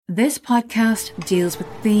This podcast deals with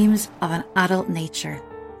themes of an adult nature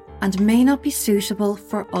and may not be suitable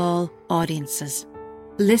for all audiences.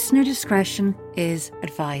 Listener discretion is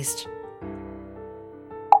advised.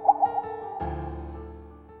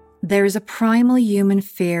 There is a primal human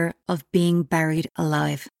fear of being buried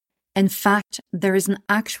alive. In fact, there is an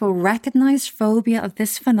actual recognized phobia of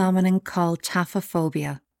this phenomenon called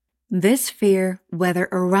taphophobia. This fear, whether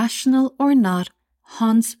irrational or not,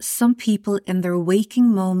 haunts some people in their waking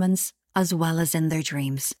moments as well as in their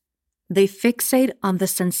dreams. They fixate on the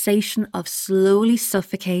sensation of slowly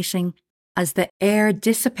suffocating as the air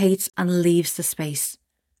dissipates and leaves the space.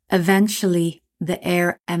 Eventually, the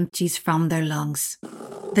air empties from their lungs.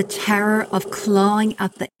 The terror of clawing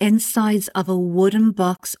at the insides of a wooden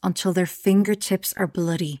box until their fingertips are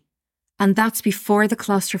bloody. And that's before the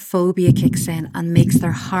claustrophobia kicks in and makes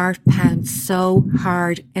their heart pound so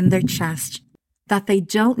hard in their chest that they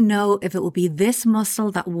don't know if it will be this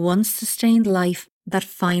muscle that once sustained life that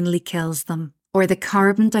finally kills them, or the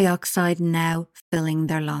carbon dioxide now filling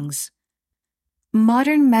their lungs.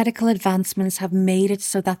 Modern medical advancements have made it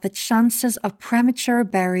so that the chances of premature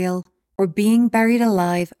burial or being buried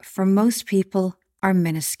alive for most people are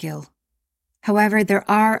minuscule. However, there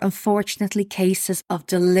are unfortunately cases of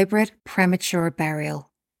deliberate premature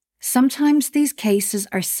burial. Sometimes these cases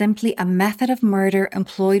are simply a method of murder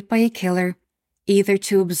employed by a killer either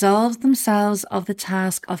to absolve themselves of the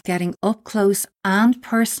task of getting up close and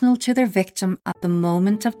personal to their victim at the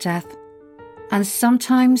moment of death, and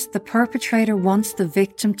sometimes the perpetrator wants the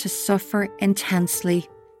victim to suffer intensely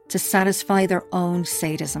to satisfy their own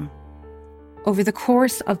sadism. Over the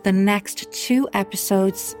course of the next 2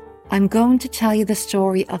 episodes, I'm going to tell you the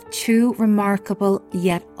story of 2 remarkable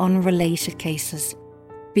yet unrelated cases,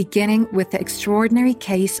 beginning with the extraordinary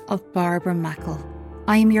case of Barbara Mackle.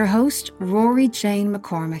 I am your host, Rory Jane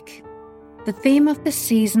McCormick. The theme of this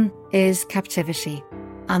season is captivity,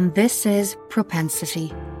 and this is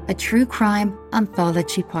Propensity, a true crime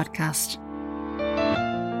anthology podcast.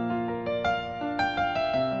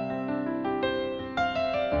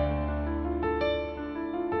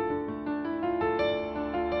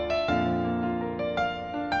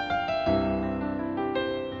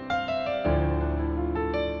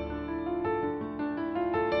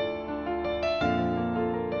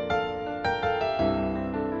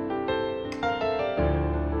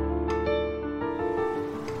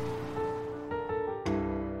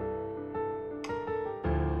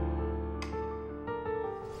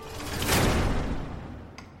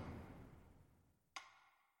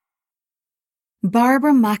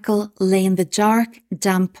 Barbara Mackle lay in the dark,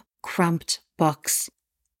 damp, cramped box.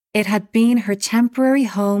 It had been her temporary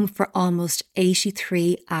home for almost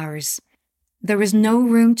 83 hours. There was no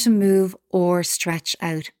room to move or stretch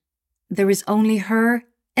out. There was only her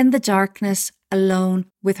in the darkness, alone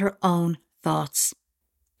with her own thoughts.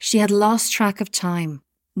 She had lost track of time.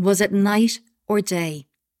 Was it night or day?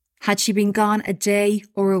 Had she been gone a day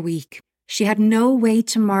or a week? She had no way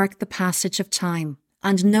to mark the passage of time,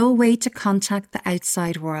 and no way to contact the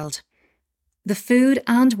outside world. The food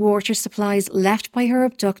and water supplies left by her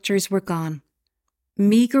abductors were gone.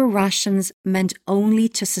 Meagre rations meant only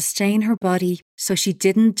to sustain her body so she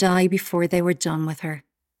didn't die before they were done with her.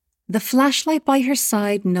 The flashlight by her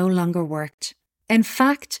side no longer worked. In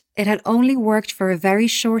fact, it had only worked for a very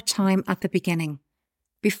short time at the beginning.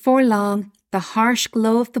 Before long, the harsh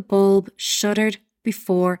glow of the bulb shuddered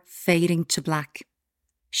before fading to black.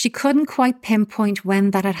 She couldn't quite pinpoint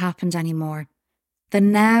when that had happened anymore. The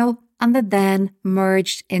now and the then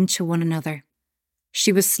merged into one another.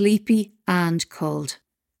 She was sleepy and cold.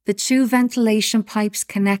 The 2 ventilation pipes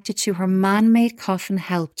connected to her man-made coffin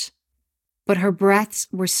helped, but her breaths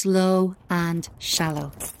were slow and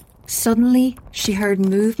shallow. Suddenly, she heard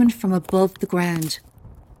movement from above the ground.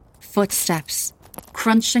 Footsteps,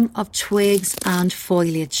 crunching of twigs and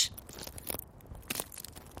foliage.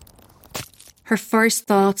 Her first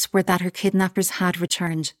thoughts were that her kidnappers had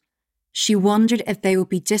returned. She wondered if they would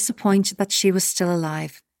be disappointed that she was still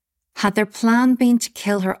alive. Had their plan been to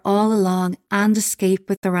kill her all along and escape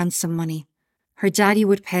with the ransom money? Her daddy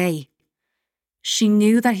would pay. She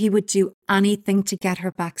knew that he would do anything to get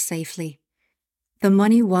her back safely. The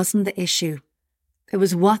money wasn't the issue. It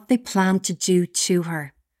was what they planned to do to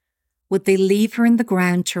her. Would they leave her in the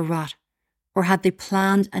ground to rot, or had they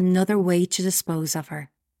planned another way to dispose of her?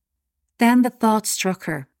 Then the thought struck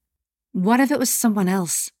her. What if it was someone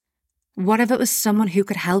else? What if it was someone who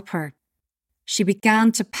could help her? She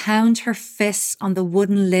began to pound her fists on the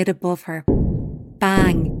wooden lid above her.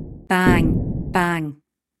 Bang, bang, bang.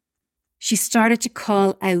 She started to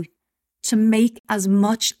call out, to make as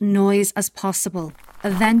much noise as possible.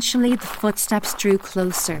 Eventually, the footsteps drew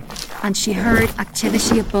closer, and she heard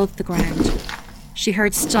activity above the ground. She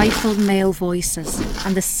heard stifled male voices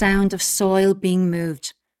and the sound of soil being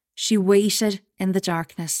moved. She waited in the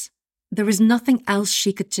darkness. There was nothing else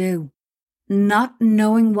she could do, not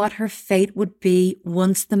knowing what her fate would be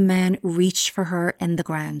once the men reached for her in the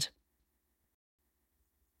ground.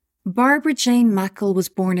 Barbara Jane Mackle was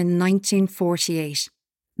born in 1948,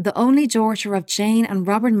 the only daughter of Jane and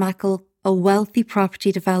Robert Mackle, a wealthy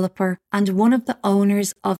property developer and one of the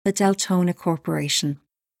owners of the Deltona Corporation.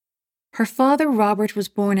 Her father Robert was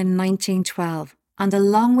born in 1912 and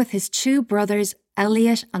along with his two brothers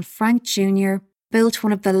Elliot and Frank Jr. built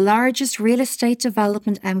one of the largest real estate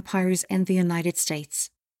development empires in the United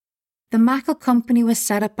States. The Mackle Company was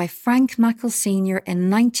set up by Frank Mackle Sr.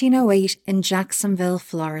 in 1908 in Jacksonville,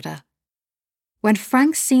 Florida. When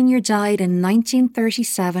Frank Sr. died in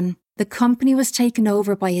 1937, the company was taken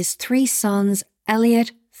over by his three sons,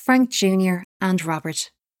 Elliot, Frank Jr. and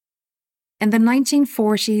Robert. In the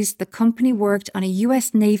 1940s, the company worked on a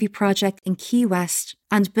US Navy project in Key West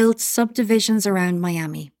and built subdivisions around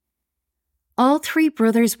Miami. All three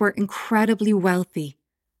brothers were incredibly wealthy,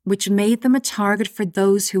 which made them a target for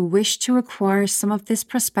those who wished to acquire some of this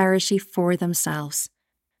prosperity for themselves.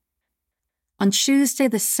 On Tuesday,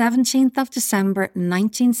 the 17th of December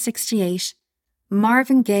 1968,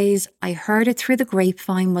 Marvin Gaye's I Heard It Through the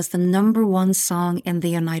Grapevine was the #1 song in the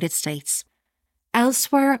United States.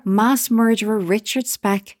 Elsewhere, mass murderer Richard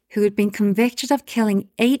Speck, who had been convicted of killing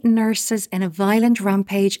 8 nurses in a violent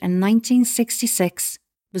rampage in 1966,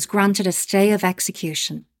 was granted a stay of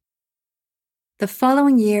execution. The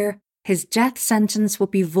following year, his death sentence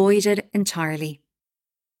would be voided entirely.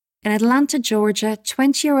 In Atlanta, Georgia,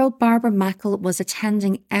 20-year-old Barbara Mackle was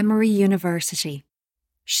attending Emory University.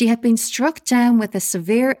 She had been struck down with a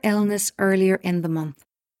severe illness earlier in the month.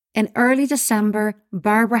 In early December,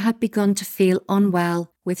 Barbara had begun to feel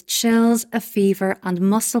unwell, with chills, a fever, and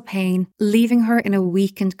muscle pain, leaving her in a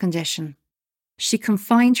weakened condition. She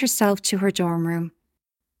confined herself to her dorm room.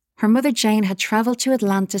 Her mother Jane had travelled to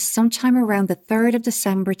Atlanta sometime around the 3rd of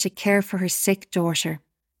December to care for her sick daughter.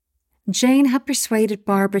 Jane had persuaded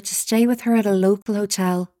Barbara to stay with her at a local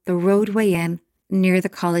hotel, the Roadway Inn, near the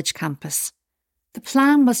college campus. The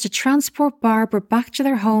plan was to transport Barbara back to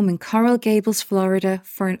their home in Coral Gables, Florida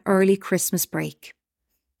for an early Christmas break.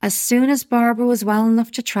 As soon as Barbara was well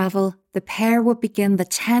enough to travel, the pair would begin the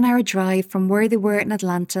 10-hour drive from where they were in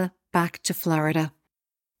Atlanta back to Florida.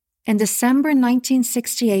 In December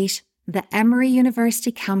 1968, the Emory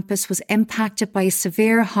University campus was impacted by a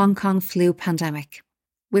severe Hong Kong flu pandemic,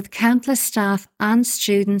 with countless staff and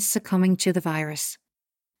students succumbing to the virus.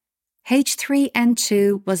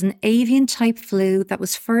 H3N2 was an avian-type flu that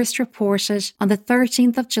was first reported on the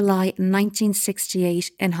 13th of July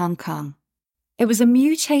 1968 in Hong Kong. It was a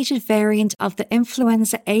mutated variant of the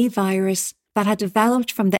influenza A virus that had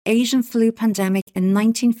developed from the Asian flu pandemic in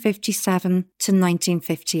 1957 to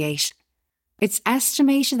 1958. It's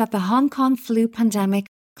estimated that the Hong Kong flu pandemic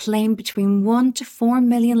claimed between 1 to 4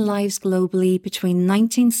 million lives globally between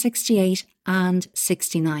 1968 and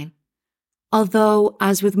 69. Although,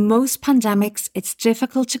 as with most pandemics, it's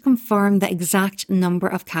difficult to confirm the exact number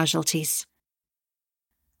of casualties.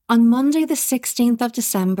 On Monday, the 16th of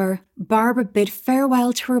December, Barbara bid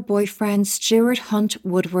farewell to her boyfriend Stuart Hunt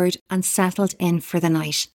Woodward and settled in for the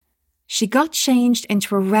night. She got changed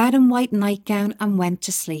into a red and white nightgown and went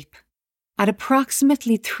to sleep. At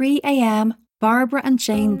approximately 3 a.m, Barbara and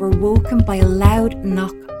Jane were woken by a loud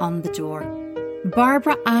knock on the door.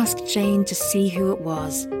 Barbara asked Jane to see who it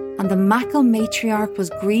was, and the Mackle matriarch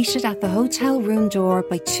was greeted at the hotel room door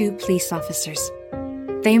by 2 police officers.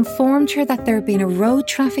 They informed her that there had been a road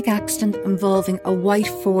traffic accident involving a white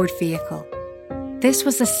Ford vehicle. This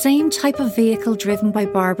was the same type of vehicle driven by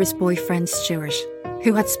Barbara's boyfriend Stuart,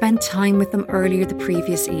 who had spent time with them earlier the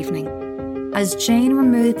previous evening. As Jane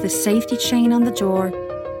removed the safety chain on the door,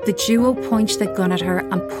 the duo pointed a gun at her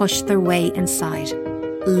and pushed their way inside,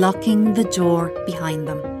 locking the door behind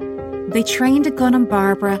them. They trained a gun on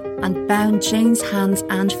Barbara and bound Jane's hands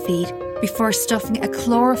and feet before stuffing a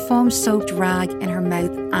chloroform-soaked rag in her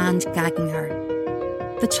mouth and gagging her.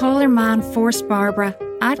 The taller man forced Barbara,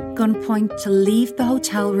 at gunpoint, to leave the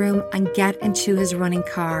hotel room and get into his running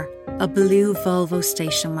car, a blue Volvo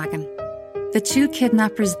station wagon. The 2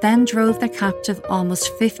 kidnappers then drove their captive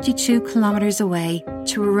almost 52 kilometres away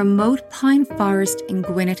to a remote pine forest in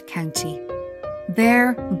Gwinnett County.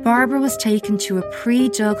 There, Barbara was taken to a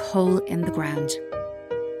pre-dug hole in the ground.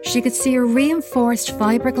 She could see a reinforced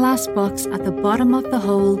fiberglass box at the bottom of the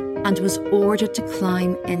hole and was ordered to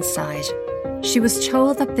climb inside. She was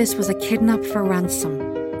told that this was a kidnap for ransom,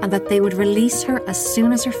 and that they would release her as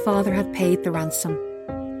soon as her father had paid the ransom.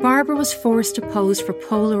 Barbara was forced to pose for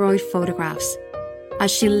Polaroid photographs as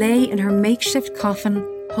she lay in her makeshift coffin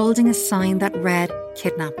holding a sign that read,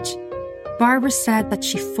 "Kidnapped." Barbara said that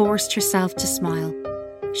she forced herself to smile.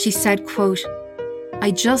 She said, quote, "I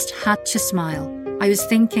just had to smile. I was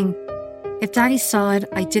thinking, if Daddy saw it,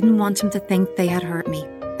 I didn't want him to think they had hurt me."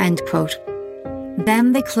 End quote.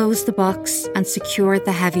 Then they closed the box and secured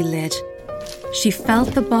the heavy lid. She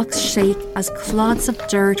felt the box shake as clods of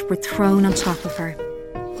dirt were thrown on top of her.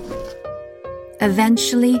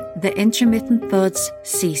 Eventually, the intermittent thuds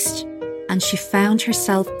ceased, and she found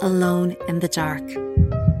herself alone in the dark.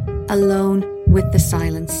 Alone with the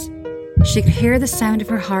silence. She could hear the sound of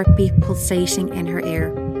her heartbeat pulsating in her ear.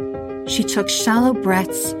 She took shallow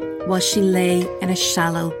breaths while she lay in a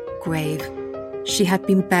shallow grave. She had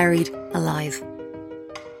been buried alive.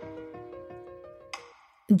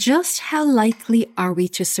 Just how likely are we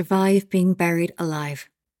to survive being buried alive?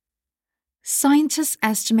 Scientists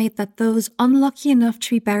estimate that those unlucky enough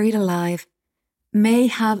to be buried alive may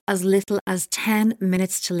have as little as 10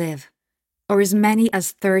 minutes to live, or as many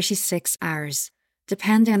as 36 hours,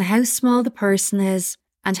 depending on how small the person is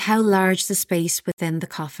and how large the space within the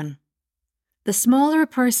coffin. The smaller a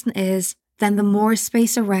person is, then the more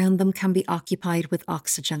space around them can be occupied with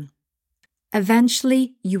oxygen.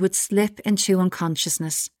 Eventually, you would slip into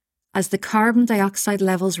unconsciousness as the carbon dioxide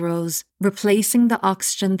levels rose, replacing the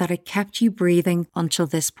oxygen that had kept you breathing until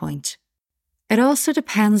this point. It also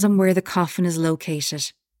depends on where the coffin is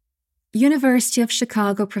located. University of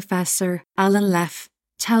Chicago professor Alan Leff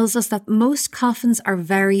tells us that most coffins are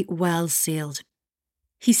very well sealed.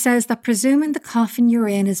 He says that presuming the coffin you're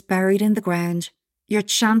in is buried in the ground, your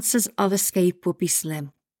chances of escape would be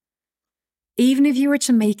slim. Even if you were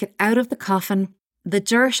to make it out of the coffin, the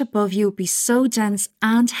dirt above you would be so dense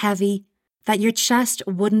and heavy that your chest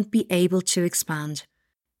wouldn't be able to expand.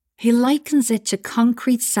 He likens it to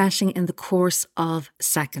concrete setting in the course of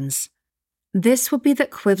seconds. This would be the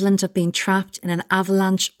equivalent of being trapped in an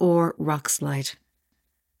avalanche or rock slide.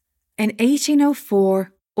 In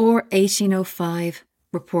 1804 or 1805,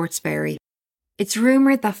 reports vary. It's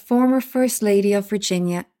rumoured that former First Lady of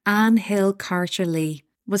Virginia, Anne Hill Carter Lee,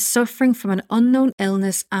 was suffering from an unknown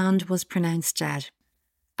illness and was pronounced dead.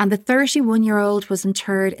 And the 31-year-old was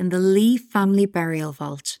interred in the Lee family burial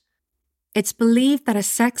vault. It's believed that a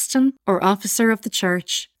sexton or officer of the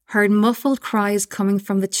church heard muffled cries coming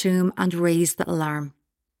from the tomb and raised the alarm.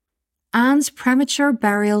 Anne's premature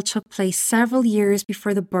burial took place several years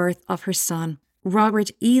before the birth of her son, Robert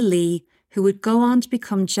E. Lee, who would go on to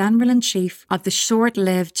become General-in-Chief of the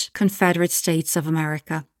short-lived Confederate States of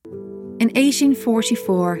America. In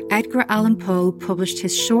 1844, Edgar Allan Poe published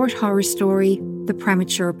his short horror story, The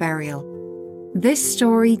Premature Burial. This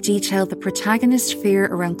story detailed the protagonist's fear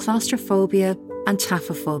around claustrophobia and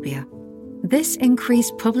taphophobia. This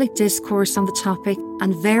increased public discourse on the topic,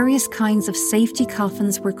 and various kinds of safety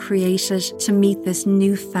coffins were created to meet this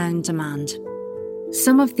newfound demand.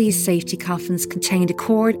 Some of these safety coffins contained a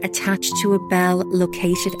cord attached to a bell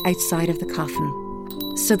located outside of the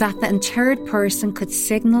coffin, so that the interred person could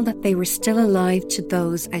signal that they were still alive to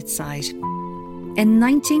those outside. In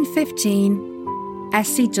 1915,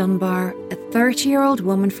 Essie Dunbar, a 30-year-old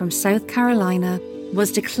woman from South Carolina,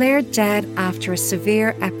 was declared dead after a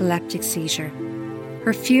severe epileptic seizure.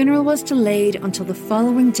 Her funeral was delayed until the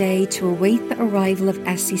following day to await the arrival of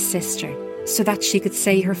Essie's sister, so that she could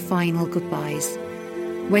say her final goodbyes.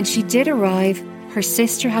 When she did arrive, her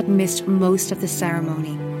sister had missed most of the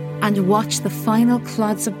ceremony and watched the final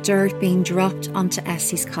clods of dirt being dropped onto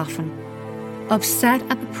Essie's coffin. Upset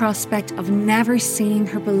at the prospect of never seeing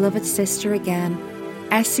her beloved sister again,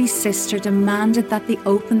 Essie's sister demanded that they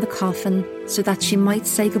open the coffin so that she might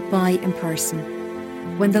say goodbye in person.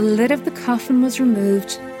 When the lid of the coffin was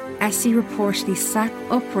removed, Essie reportedly sat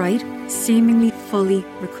upright, seemingly fully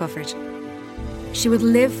recovered. She would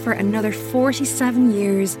live for another 47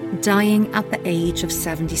 years, dying at the age of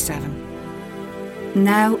 77.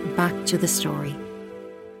 Now back to the story.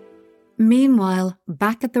 Meanwhile,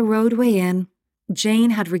 back at the Roadway Inn, Jane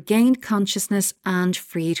had regained consciousness and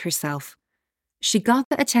freed herself. She got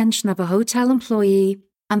the attention of a hotel employee,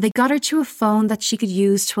 and they got her to a phone that she could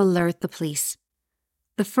use to alert the police.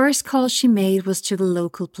 The first call she made was to the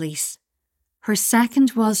local police. Her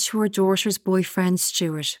second was to her daughter's boyfriend,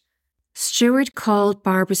 Stuart. Stuart called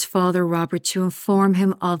Barbara's father, Robert, to inform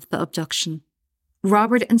him of the abduction.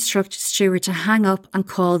 Robert instructed Stuart to hang up and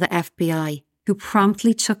call the FBI, who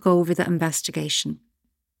promptly took over the investigation.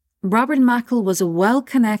 Robert Mackle was a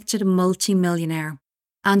well-connected multi-millionaire,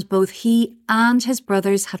 and both he and his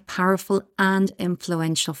brothers had powerful and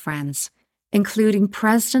influential friends. including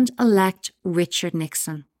President-elect Richard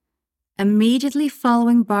Nixon. Immediately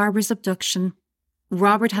following Barbara's abduction,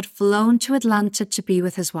 Robert had flown to Atlanta to be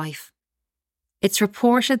with his wife. It's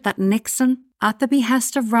reported that Nixon, at the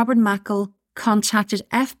behest of Robert Mackle, contacted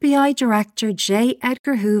FBI Director J.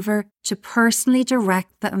 Edgar Hoover to personally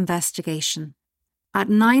direct the investigation. At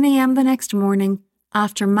 9 a.m. the next morning,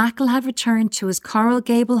 after Mackle had returned to his Coral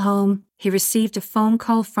Gable home, he received a phone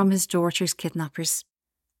call from his daughter's kidnappers.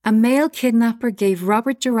 A male kidnapper gave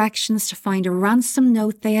Robert directions to find a ransom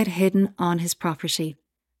note they had hidden on his property.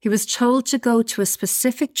 He was told to go to a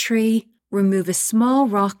specific tree, remove a small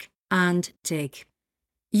rock, and dig.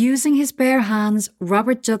 Using his bare hands,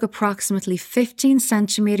 Robert dug approximately 15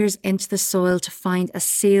 centimetres into the soil to find a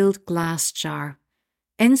sealed glass jar.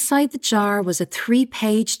 Inside the jar was a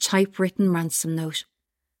 3-page typewritten ransom note.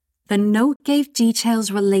 The note gave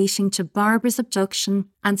details relating to Barbara's abduction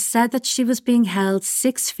and said that she was being held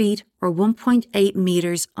 6 feet or 1.8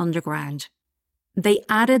 metres underground. They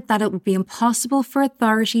added that it would be impossible for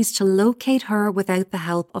authorities to locate her without the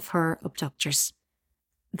help of her abductors.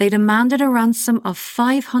 They demanded a ransom of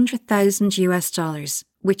 $500,000,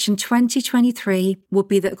 which in 2023 would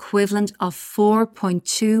be the equivalent of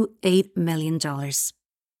 $4.28 million.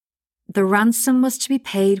 The ransom was to be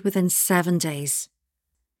paid within 7 days.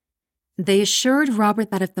 They assured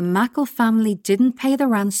Robert that if the Mackle family didn't pay the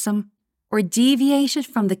ransom or deviated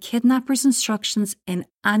from the kidnappers' instructions in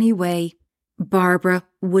any way, Barbara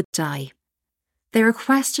would die. They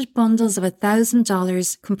requested bundles of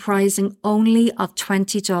 $1,000 comprising only of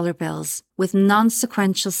 $20 bills with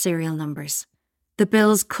non-sequential serial numbers. The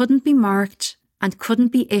bills couldn't be marked and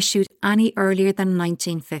couldn't be issued any earlier than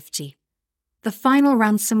 1950. The final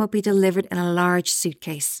ransom would be delivered in a large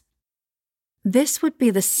suitcase. This would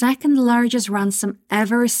be the second largest ransom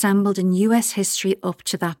ever assembled in US history up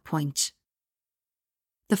to that point.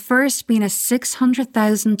 The first being a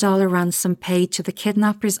 $600,000 ransom paid to the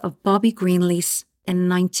kidnappers of Bobby Greenlease in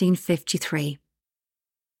 1953.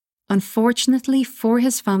 Unfortunately for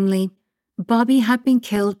his family, Bobby had been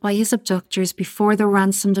killed by his abductors before the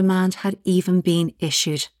ransom demand had even been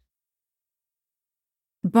issued.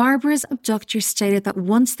 Barbara's abductors stated that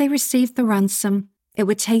once they received the ransom, it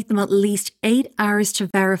would take them at least 8 hours to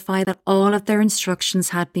verify that all of their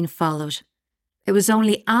instructions had been followed. It was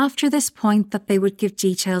only after this point that they would give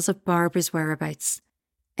details of Barbara's whereabouts.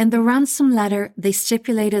 In the ransom letter, they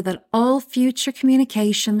stipulated that all future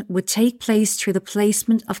communication would take place through the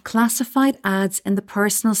placement of classified ads in the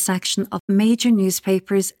personal section of major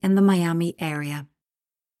newspapers in the Miami area.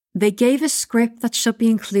 They gave a script that should be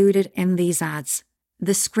included in these ads.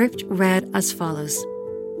 The script read as follows: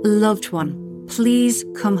 "Loved one, please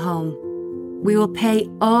come home. We will pay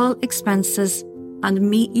all expenses and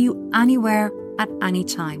meet you anywhere at any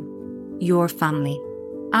time. Your family."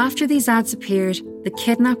 After these ads appeared, the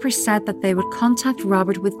kidnappers said that they would contact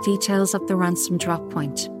Robert with details of the ransom drop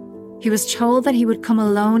point. He was told that he would come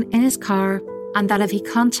alone in his car and that if he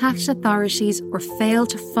contacted authorities or failed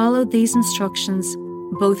to follow these instructions,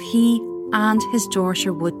 both he and his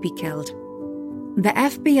daughter would be killed. The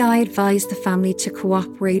FBI advised the family to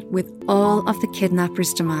cooperate with all of the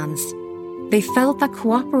kidnappers' demands. They felt that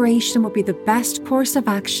cooperation would be the best course of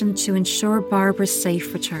action to ensure Barbara's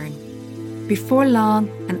safe return. Before long,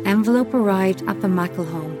 an envelope arrived at the Mackle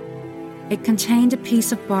home. It contained a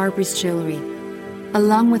piece of Barbara's jewellery,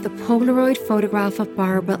 along with a Polaroid photograph of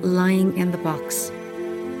Barbara lying in the box.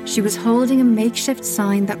 She was holding a makeshift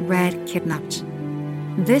sign that read "Kidnapped."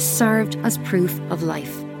 This served as proof of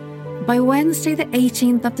life. By Wednesday the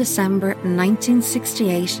 18th of December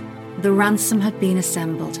 1968, the ransom had been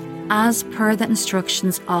assembled, as per the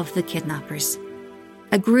instructions of the kidnappers.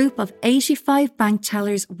 A group of 85 bank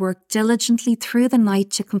tellers worked diligently through the night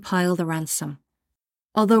to compile the ransom.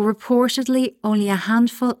 Although reportedly only a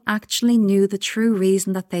handful actually knew the true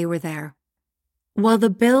reason that they were there. While the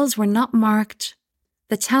bills were not marked,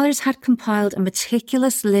 the tellers had compiled a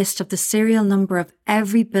meticulous list of the serial number of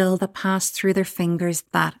every bill that passed through their fingers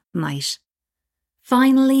that night.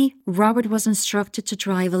 Finally, Robert was instructed to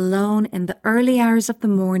drive alone in the early hours of the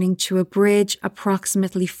morning to a bridge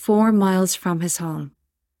approximately 4 miles from his home.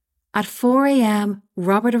 At 4 a.m.,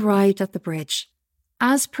 Robert arrived at the bridge.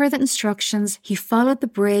 As per the instructions, he followed the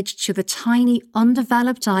bridge to the tiny,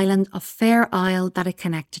 undeveloped island of Fair Isle that it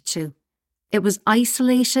connected to. It was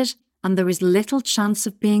isolated, and there was little chance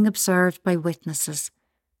of being observed by witnesses.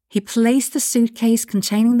 He placed the suitcase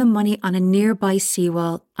containing the money on a nearby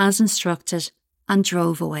seawall, as instructed, and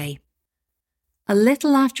drove away. A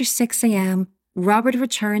little after 6 a.m., Robert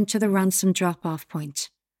returned to the ransom drop-off point.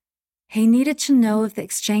 He needed to know if the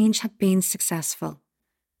exchange had been successful.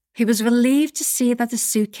 He was relieved to see that the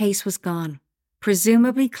suitcase was gone.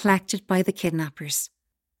 presumably collected by the kidnappers.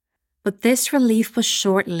 But this relief was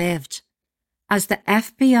short-lived, as the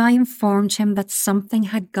FBI informed him that something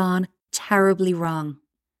had gone terribly wrong,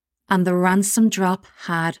 and the ransom drop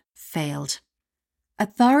had failed.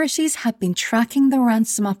 Authorities had been tracking the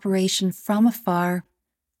ransom operation from afar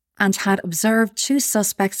and had observed two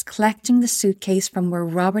suspects collecting the suitcase from where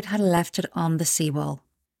Robert had left it on the seawall.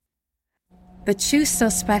 The two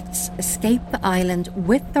suspects escaped the island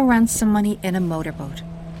with the ransom money in a motorboat.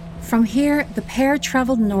 From here, the pair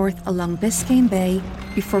travelled north along Biscayne Bay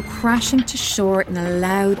before crashing to shore in a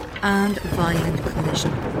loud and violent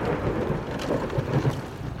collision.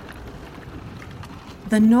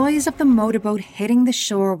 The noise of the motorboat hitting the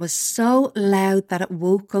shore was so loud that it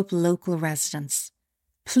woke up local residents.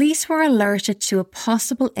 Police were alerted to a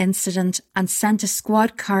possible incident and sent a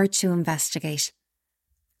squad car to investigate.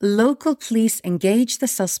 Local police engaged the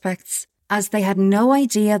suspects as they had no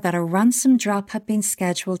idea that a ransom drop had been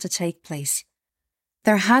scheduled to take place.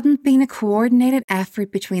 There hadn't been a coordinated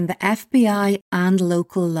effort between the FBI and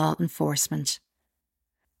local law enforcement,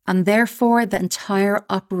 and therefore the entire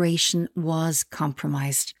operation was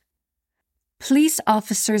compromised. Police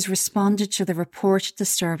officers responded to the reported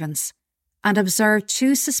disturbance and observed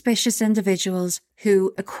two suspicious individuals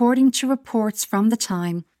who, according to reports from the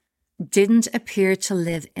time, didn't appear to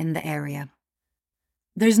live in the area.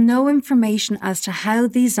 There's no information as to how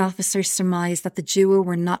these officers surmised that the duo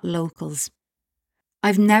were not locals.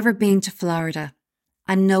 I've never been to Florida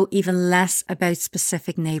and know even less about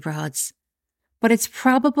specific neighbourhoods, but it's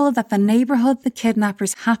probable that the neighbourhood the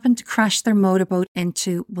kidnappers happened to crash their motorboat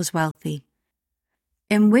into was wealthy,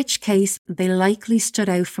 in which case they likely stood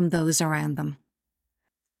out from those around them.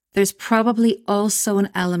 There's probably also an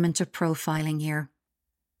element of profiling here.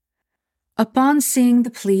 Upon seeing the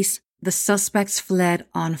police, the suspects fled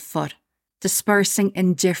on foot, dispersing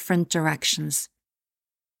in different directions.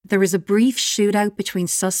 There was a brief shootout between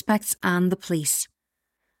suspects and the police,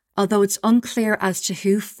 although it's unclear as to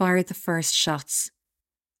who fired the first shots.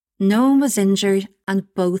 No one was injured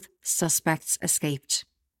and both suspects escaped.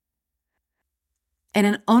 In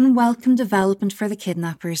an unwelcome development for the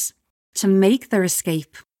kidnappers, to make their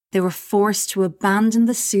escape, they were forced to abandon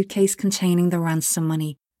the suitcase containing the ransom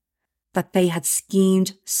money that they had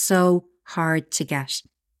schemed so hard to get.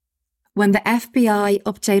 When the FBI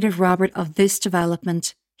updated Robert of this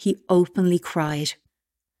development, he openly cried,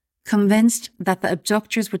 convinced that the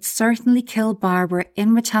abductors would certainly kill Barbara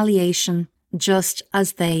in retaliation, just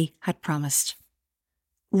as they had promised.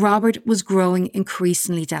 Robert was growing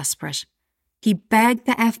increasingly desperate. He begged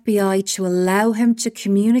the FBI to allow him to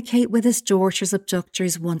communicate with his daughter's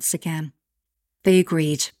abductors once again. They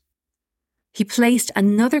agreed. He placed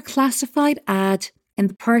another classified ad in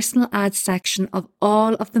the personal ads section of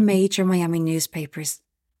all of the major Miami newspapers,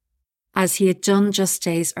 as he had done just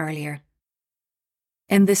days earlier.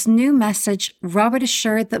 In this new message, Robert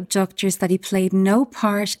assured the abductors that he played no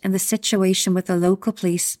part in the situation with the local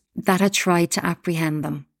police that had tried to apprehend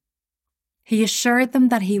them. He assured them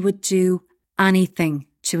that he would do anything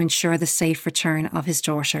to ensure the safe return of his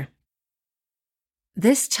daughter.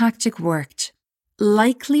 This tactic worked,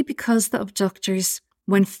 likely because the abductors,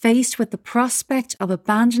 when faced with the prospect of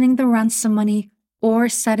abandoning the ransom money or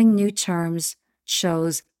setting new terms,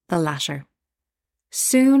 chose the latter.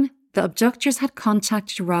 Soon, the abductors had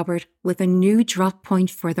contacted Robert with a new drop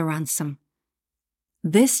point for the ransom.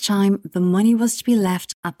 This time, the money was to be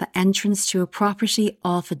left at the entrance to a property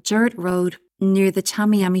off a dirt road near the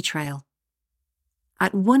Tamiami Trail.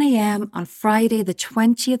 At 1 a.m. on Friday the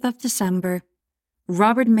 20th of December,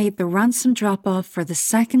 Robert made the ransom drop-off for the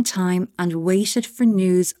second time and waited for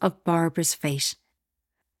news of Barbara's fate.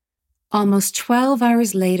 Almost 12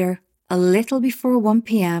 hours later, a little before 1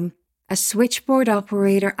 p.m., a switchboard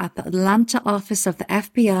operator at the Atlanta office of the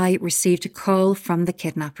FBI received a call from the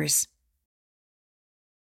kidnappers.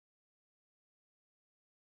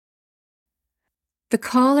 The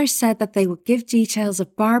caller said that they would give details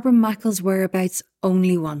of Barbara Mackle's whereabouts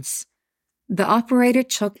only once. The operator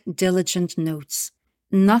took diligent notes,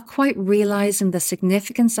 not quite realising the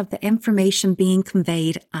significance of the information being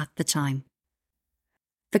conveyed at the time.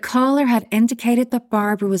 The caller had indicated that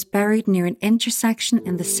Barbara was buried near an intersection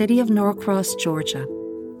in the city of Norcross, Georgia.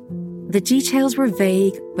 The details were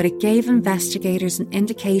vague, but it gave investigators an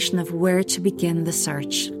indication of where to begin the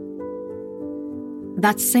search.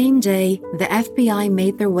 That same day, the FBI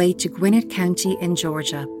made their way to Gwinnett County in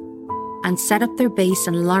Georgia and set up their base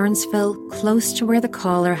in Lawrenceville, close to where the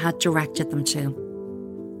caller had directed them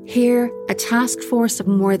to. Here, a task force of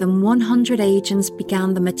more than 100 agents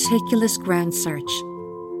began the meticulous ground search.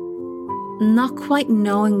 Not quite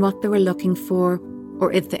knowing what they were looking for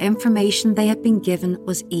or if the information they had been given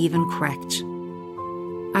was even correct.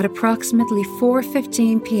 At approximately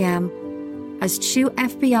 4:15 p.m., as two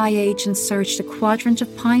FBI agents searched a quadrant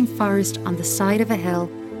of pine forest on the side of a hill,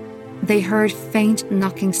 they heard faint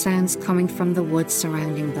knocking sounds coming from the woods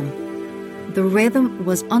surrounding them. The rhythm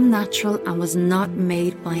was unnatural and was not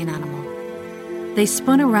made by an animal. They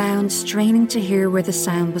spun around, straining to hear where the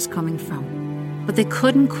sound was coming from, but they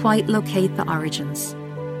couldn't quite locate the origins.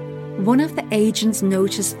 One of the agents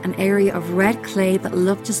noticed an area of red clay that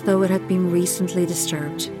looked as though it had been recently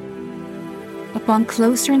disturbed. Upon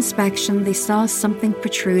closer inspection, they saw something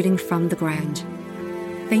protruding from the ground.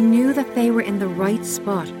 They knew that they were in the right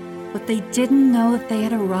spot, but they didn't know if they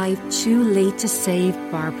had arrived too late to save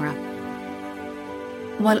Barbara.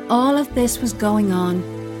 While all of this was going on,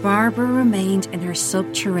 Barbara remained in her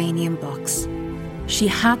subterranean box. She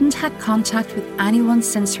hadn't had contact with anyone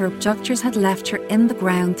since her abductors had left her in the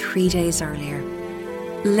ground 3 days earlier.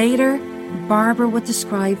 Later, Barbara would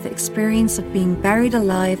describe the experience of being buried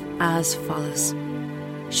alive as follows.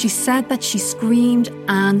 She said that she screamed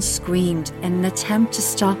and screamed in an attempt to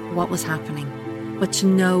stop what was happening, but to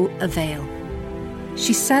no avail.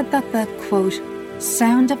 She said that the, quote,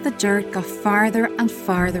 sound of the dirt got farther and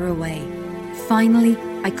farther away. Finally,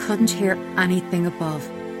 I couldn't hear anything above.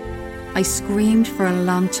 I screamed for a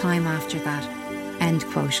long time after that, end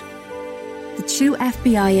quote. The two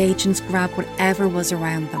FBI agents grabbed whatever was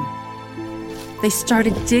around them. They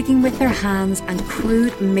started digging with their hands and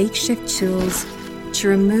crude makeshift tools to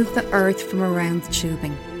remove the earth from around the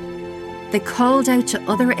tubing. They called out to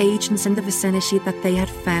other agents in the vicinity that they had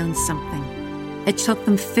found something. It took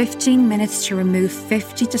them 15 minutes to remove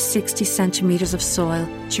 50 to 60 centimetres of soil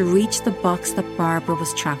to reach the box that Barbara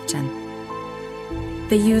was trapped in.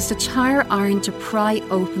 They used a tire iron to pry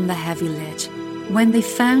open the heavy lid. When they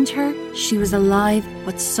found her, she was alive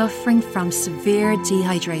but suffering from severe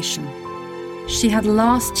dehydration. She had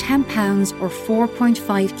lost 10 pounds or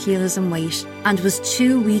 4.5 kilos in weight and was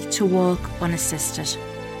too weak to walk unassisted.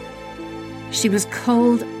 She was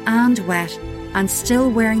cold and wet and still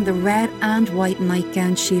wearing the red and white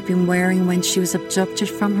nightgown she'd been wearing when she was abducted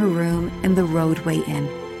from her room in the Roadway Inn.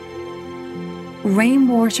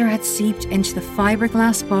 Rainwater had seeped into the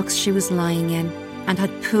fiberglass box she was lying in and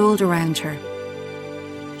had pooled around her.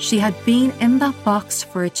 She had been in that box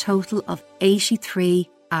for a total of 83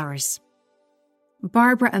 hours.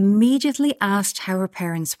 Barbara immediately asked how her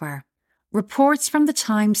parents were. Reports from the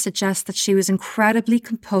time suggest that she was incredibly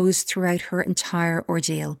composed throughout her entire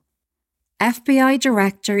ordeal. FBI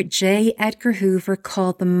Director J. Edgar Hoover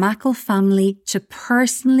called the Mackle family to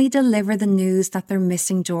personally deliver the news that their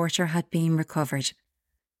missing daughter had been recovered.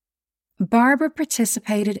 Barbara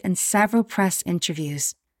participated in several press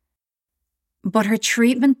interviews, but her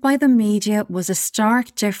treatment by the media was a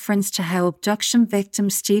stark difference to how abduction victim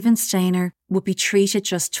Stephen Stainer would be treated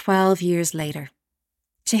just 12 years later.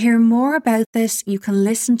 To hear more about this, you can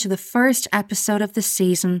listen to the first episode of the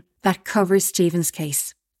season that covers Stephen's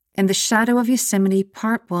case. In the Shadow of Yosemite,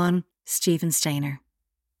 Part 1, Stephen Stainer.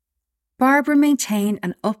 Barbara maintained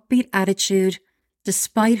an upbeat attitude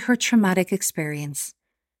despite her traumatic experience.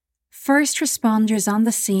 First responders on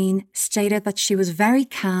the scene stated that she was very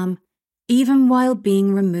calm, even while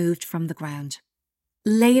being removed from the ground.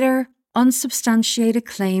 Later, unsubstantiated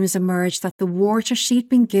claims emerged that the water she'd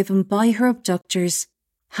been given by her abductors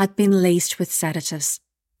had been laced with sedatives.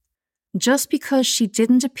 Just because she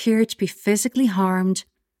didn't appear to be physically harmed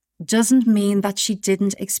doesn't mean that she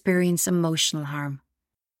didn't experience emotional harm.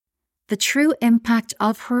 The true impact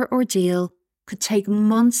of her ordeal could take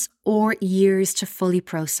months or years to fully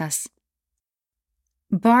process.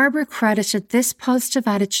 Barbara credited this positive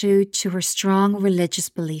attitude to her strong religious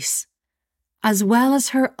beliefs, as well as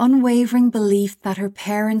her unwavering belief that her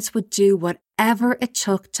parents would do whatever it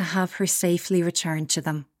took to have her safely returned to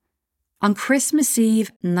them. On Christmas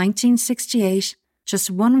Eve, 1968,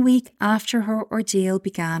 just 1 week after her ordeal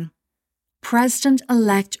began,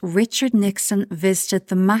 President-elect Richard Nixon visited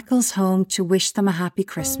the Mackles' home to wish them a happy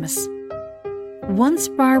Christmas. Once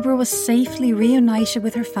Barbara was safely reunited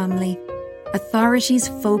with her family, authorities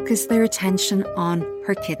focused their attention on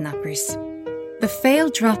her kidnappers. The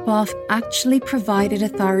failed drop-off actually provided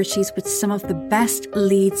authorities with some of the best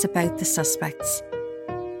leads about the suspects.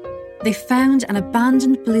 They found an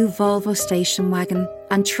abandoned blue Volvo station wagon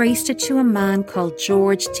and traced it to a man called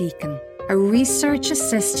George Deacon, a research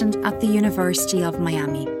assistant at the University of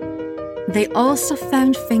Miami. They also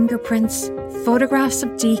found fingerprints, photographs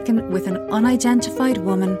of Deacon with an unidentified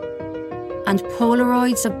woman, and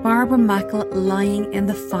Polaroids of Barbara Mackle lying in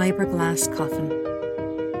the fiberglass coffin.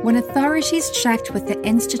 When authorities checked with the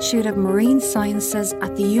Institute of Marine Sciences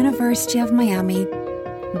at the University of Miami,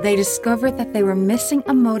 they discovered that they were missing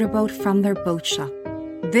a motorboat from their boat shop.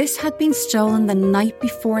 This had been stolen the night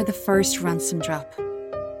before the first ransom drop.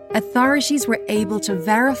 Authorities were able to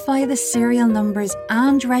verify the serial numbers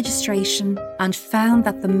and registration and found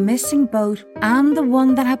that the missing boat and the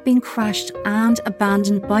one that had been crashed and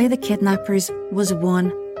abandoned by the kidnappers was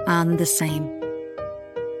one and the same.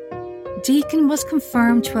 Deacon was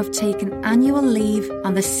confirmed to have taken annual leave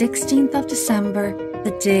on the 16th of December,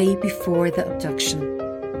 the day before the abduction.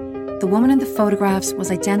 The woman in the photographs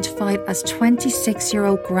was identified as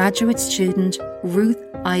 26-year-old graduate student Ruth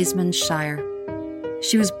Eisman Shire.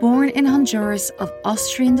 She was born in Honduras of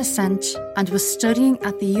Austrian descent and was studying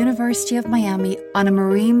at the University of Miami on a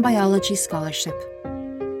marine biology scholarship.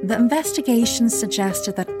 The investigation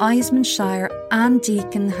suggested that Eisman Shire and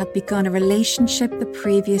Deacon had begun a relationship the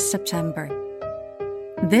previous September.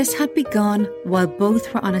 This had begun while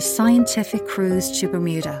both were on a scientific cruise to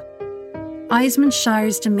Bermuda. Eisman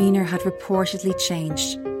Shire's demeanour had reportedly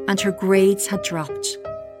changed, and her grades had dropped.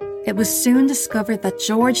 It was soon discovered that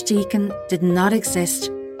George Deacon did not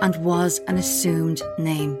exist and was an assumed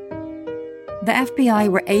name. The FBI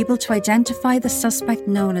were able to identify the suspect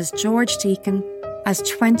known as George Deacon as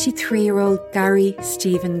 23-year-old Gary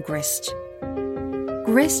Stephen Grist.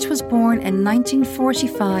 Grist was born in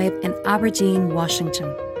 1945 in Aberdeen,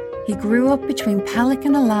 Washington. He grew up between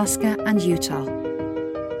Pelican, Alaska and Utah.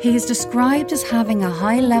 He is described as having a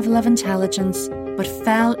high level of intelligence but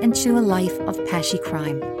fell into a life of petty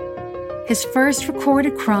crime. His first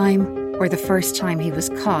recorded crime, or the first time he was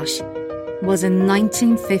caught, was in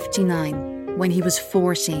 1959 when he was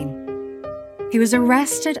 14. He was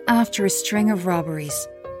arrested after a string of robberies.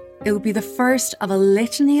 It would be the first of a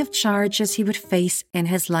litany of charges he would face in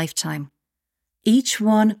his lifetime, each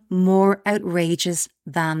one more outrageous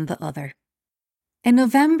than the other. In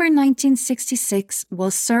November 1966,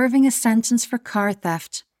 while serving a sentence for car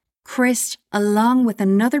theft, Grist, along with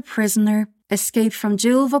another prisoner, escaped from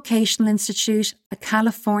Dual Vocational Institute, a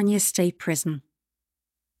California state prison.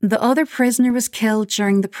 The other prisoner was killed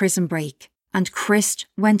during the prison break, and Grist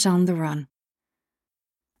went on the run.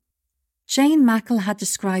 Jane Mackle had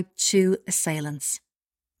described two assailants.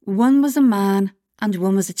 One was a man and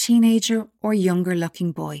one was a teenager or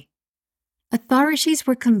younger-looking boy. Authorities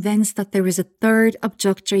were convinced that there was a third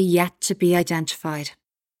abductor yet to be identified.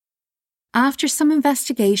 After some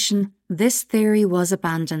investigation, this theory was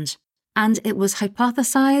abandoned, and it was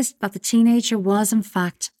hypothesised that the teenager was in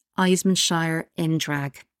fact Eisman Shire in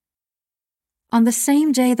drag. On the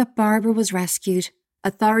same day that Barbara was rescued,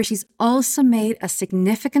 authorities also made a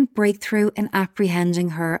significant breakthrough in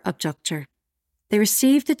apprehending her abductor. They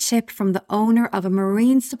received a tip from the owner of a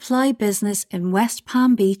marine supply business in West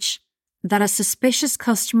Palm Beach that a suspicious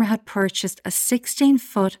customer had purchased a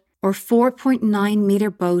 16-foot or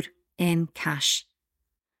 4.9-metre boat in cash.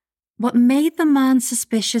 What made the man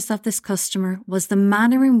suspicious of this customer was the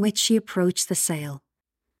manner in which he approached the sale.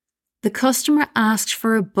 The customer asked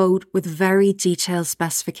for a boat with very detailed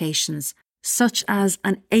specifications, such as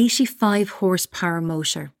an 85-horsepower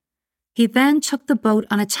motor. He then took the boat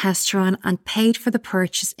on a test run and paid for the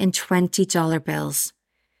purchase in $20 bills.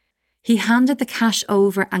 He handed the cash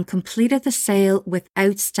over and completed the sale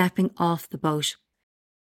without stepping off the boat.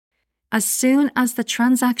 As soon as the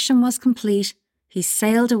transaction was complete, he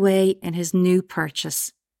sailed away in his new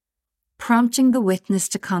purchase, prompting the witness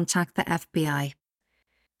to contact the FBI.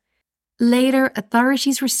 Later,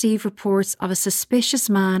 authorities received reports of a suspicious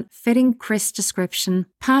man fitting Grist's description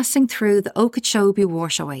passing through the Okeechobee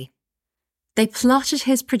waterway. They plotted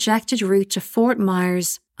his projected route to Fort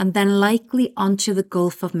Myers and then likely onto the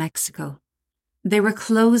Gulf of Mexico. They were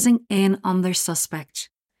closing in on their suspect.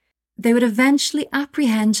 They would eventually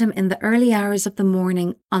apprehend him in the early hours of the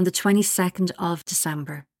morning on the 22nd of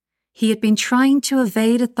December. He had been trying to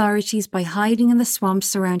evade authorities by hiding in the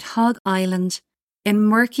swamps around Hog Island, in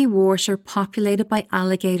murky water populated by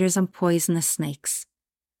alligators and poisonous snakes.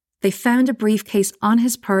 They found a briefcase on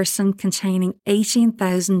his person containing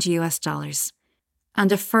 $18,000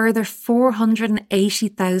 and a further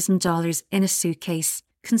 $480,000 in a suitcase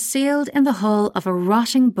concealed in the hull of a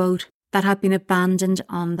rotting boat that had been abandoned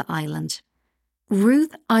on the island.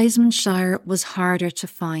 Ruth Eisman Shire was harder to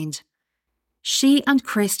find. She and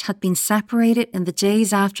Grist had been separated in the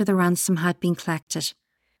days after the ransom had been collected.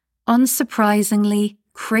 Unsurprisingly,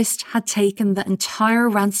 Grist had taken the entire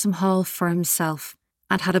ransom haul for himself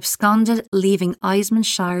and had absconded, leaving Eisman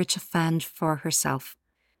Shire to fend for herself.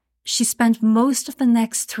 She spent most of the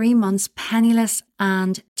next 3 months penniless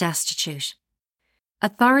and destitute.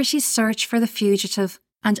 Authorities searched for the fugitive,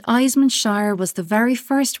 and Eisman Shire was the very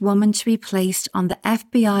first woman to be placed on the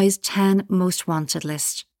FBI's 10 most wanted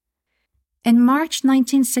list. In March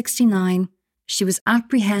 1969, she was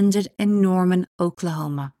apprehended in Norman,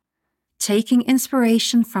 Oklahoma. Taking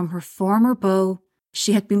inspiration from her former beau,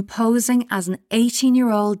 she had been posing as an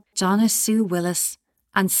 18-year-old Donna Sue Willis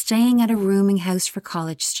and staying at a rooming house for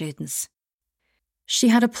college students. She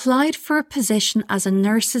had applied for a position as a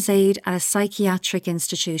nurse's aide at a psychiatric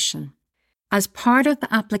institution. As part of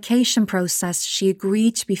the application process, she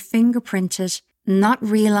agreed to be fingerprinted, not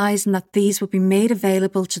realising that these would be made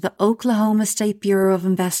available to the Oklahoma State Bureau of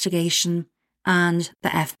Investigation and the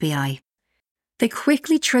FBI. They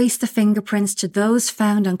quickly traced the fingerprints to those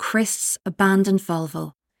found on Christ's abandoned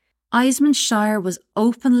Volvo. Eisman Shire was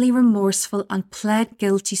openly remorseful and pled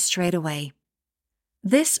guilty straight away.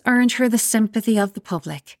 This earned her the sympathy of the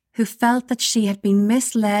public, who felt that she had been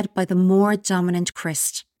misled by the more dominant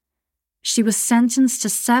Christ. She was sentenced to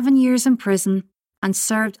 7 years in prison and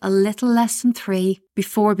served a little less than 3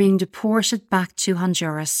 before being deported back to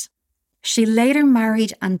Honduras. She later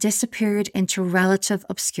married and disappeared into relative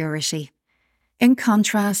obscurity. In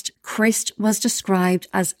contrast, Christ was described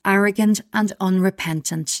as arrogant and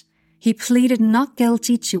unrepentant. He pleaded not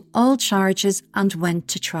guilty to all charges and went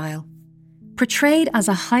to trial. Portrayed as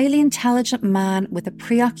a highly intelligent man with a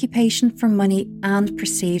preoccupation for money and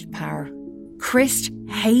perceived power, Christ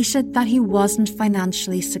hated that he wasn't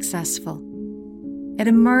financially successful. It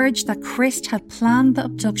emerged that Christ had planned the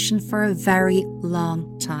abduction for a very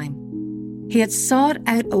long time. He had sought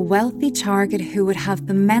out a wealthy target who would have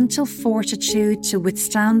the mental fortitude to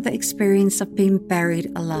withstand the experience of being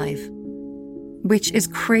buried alive. Which is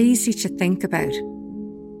crazy to think about.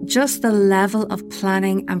 Just the level of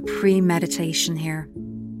planning and premeditation here.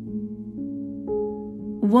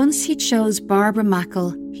 Once he chose Barbara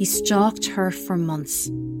Mackle, he stalked her for months,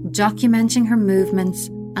 documenting her movements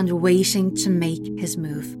and waiting to make his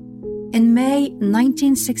move. In May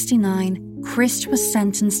 1969, Christ was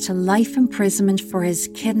sentenced to life imprisonment for his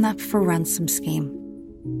kidnap for ransom scheme.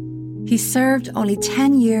 He served only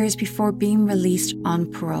 10 years before being released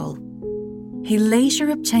on parole. He later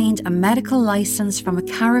obtained a medical license from a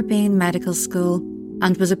Caribbean medical school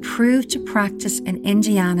and was approved to practice in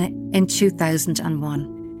Indiana in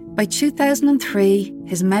 2001. By 2003,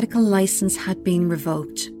 his medical license had been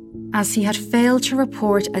revoked, as he had failed to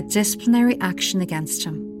report a disciplinary action against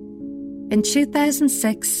him. In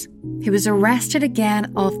 2006, he was arrested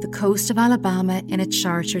again off the coast of Alabama in a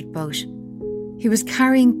chartered boat. He was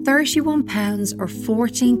carrying 31 pounds or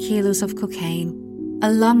 14 kilos of cocaine,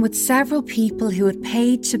 along with several people who had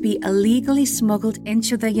paid to be illegally smuggled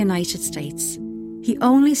into the United States. He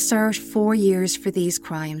only served 4 years for these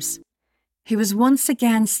crimes. He was once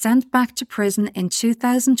again sent back to prison in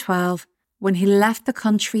 2012 when he left the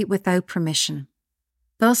country without permission,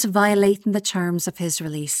 thus violating the terms of his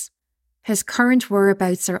release. His current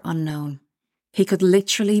whereabouts are unknown. He could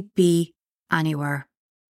literally be anywhere.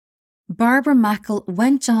 Barbara Mackle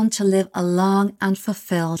went on to live a long and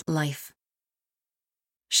fulfilled life.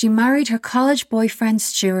 She married her college boyfriend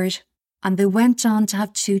Stuart, and they went on to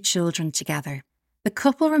have 2 children together. The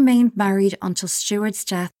couple remained married until Stuart's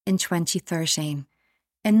death in 2013.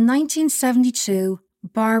 In 1972,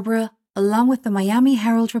 Barbara, along with the Miami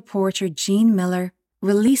Herald reporter Jean Miller,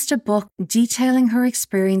 released a book detailing her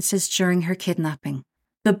experiences during her kidnapping.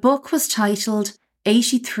 The book was titled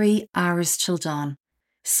 83 Hours Till Dawn.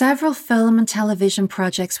 Several film and television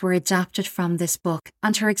projects were adapted from this book,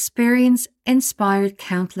 and her experience inspired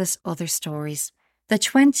countless other stories. The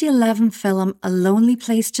 2011 film A Lonely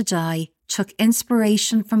Place to Die took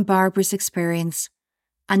inspiration from Barbara's experience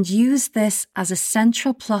and used this as a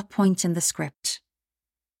central plot point in the script.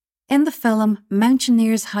 In the film,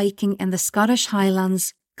 mountaineers hiking in the Scottish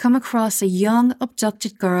Highlands come across a young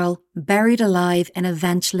abducted girl buried alive in a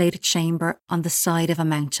ventilated chamber on the side of a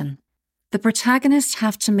mountain. The protagonists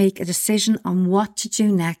have to make a decision on what to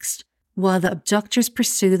do next, while the abductors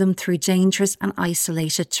pursue them through dangerous and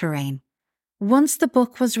isolated terrain. Once the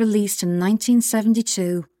book was released in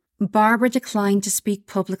 1972, Barbara declined to speak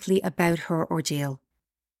publicly about her ordeal.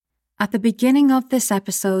 At the beginning of this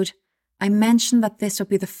episode, I mentioned that this would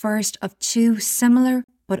be the first of 2 similar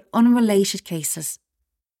but unrelated cases.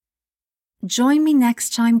 Join me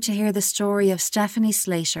next time to hear the story of Stephanie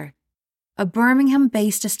Slater, a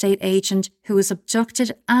Birmingham-based estate agent who was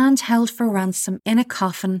abducted and held for ransom in a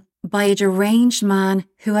coffin by a deranged man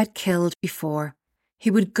who had killed before.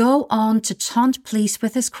 He would go on to taunt police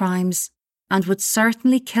with his crimes and would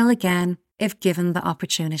certainly kill again if given the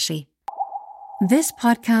opportunity. This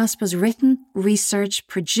podcast was written, researched,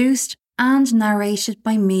 produced, and narrated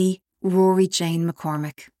by me, Rory Jane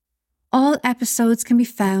McCormick. All episodes can be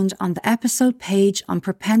found on the episode page on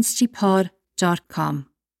propensitypod.com.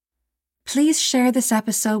 please share this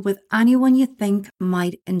episode with anyone you think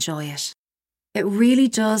might enjoy it. It really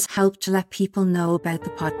does help to let people know about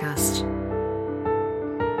the podcast.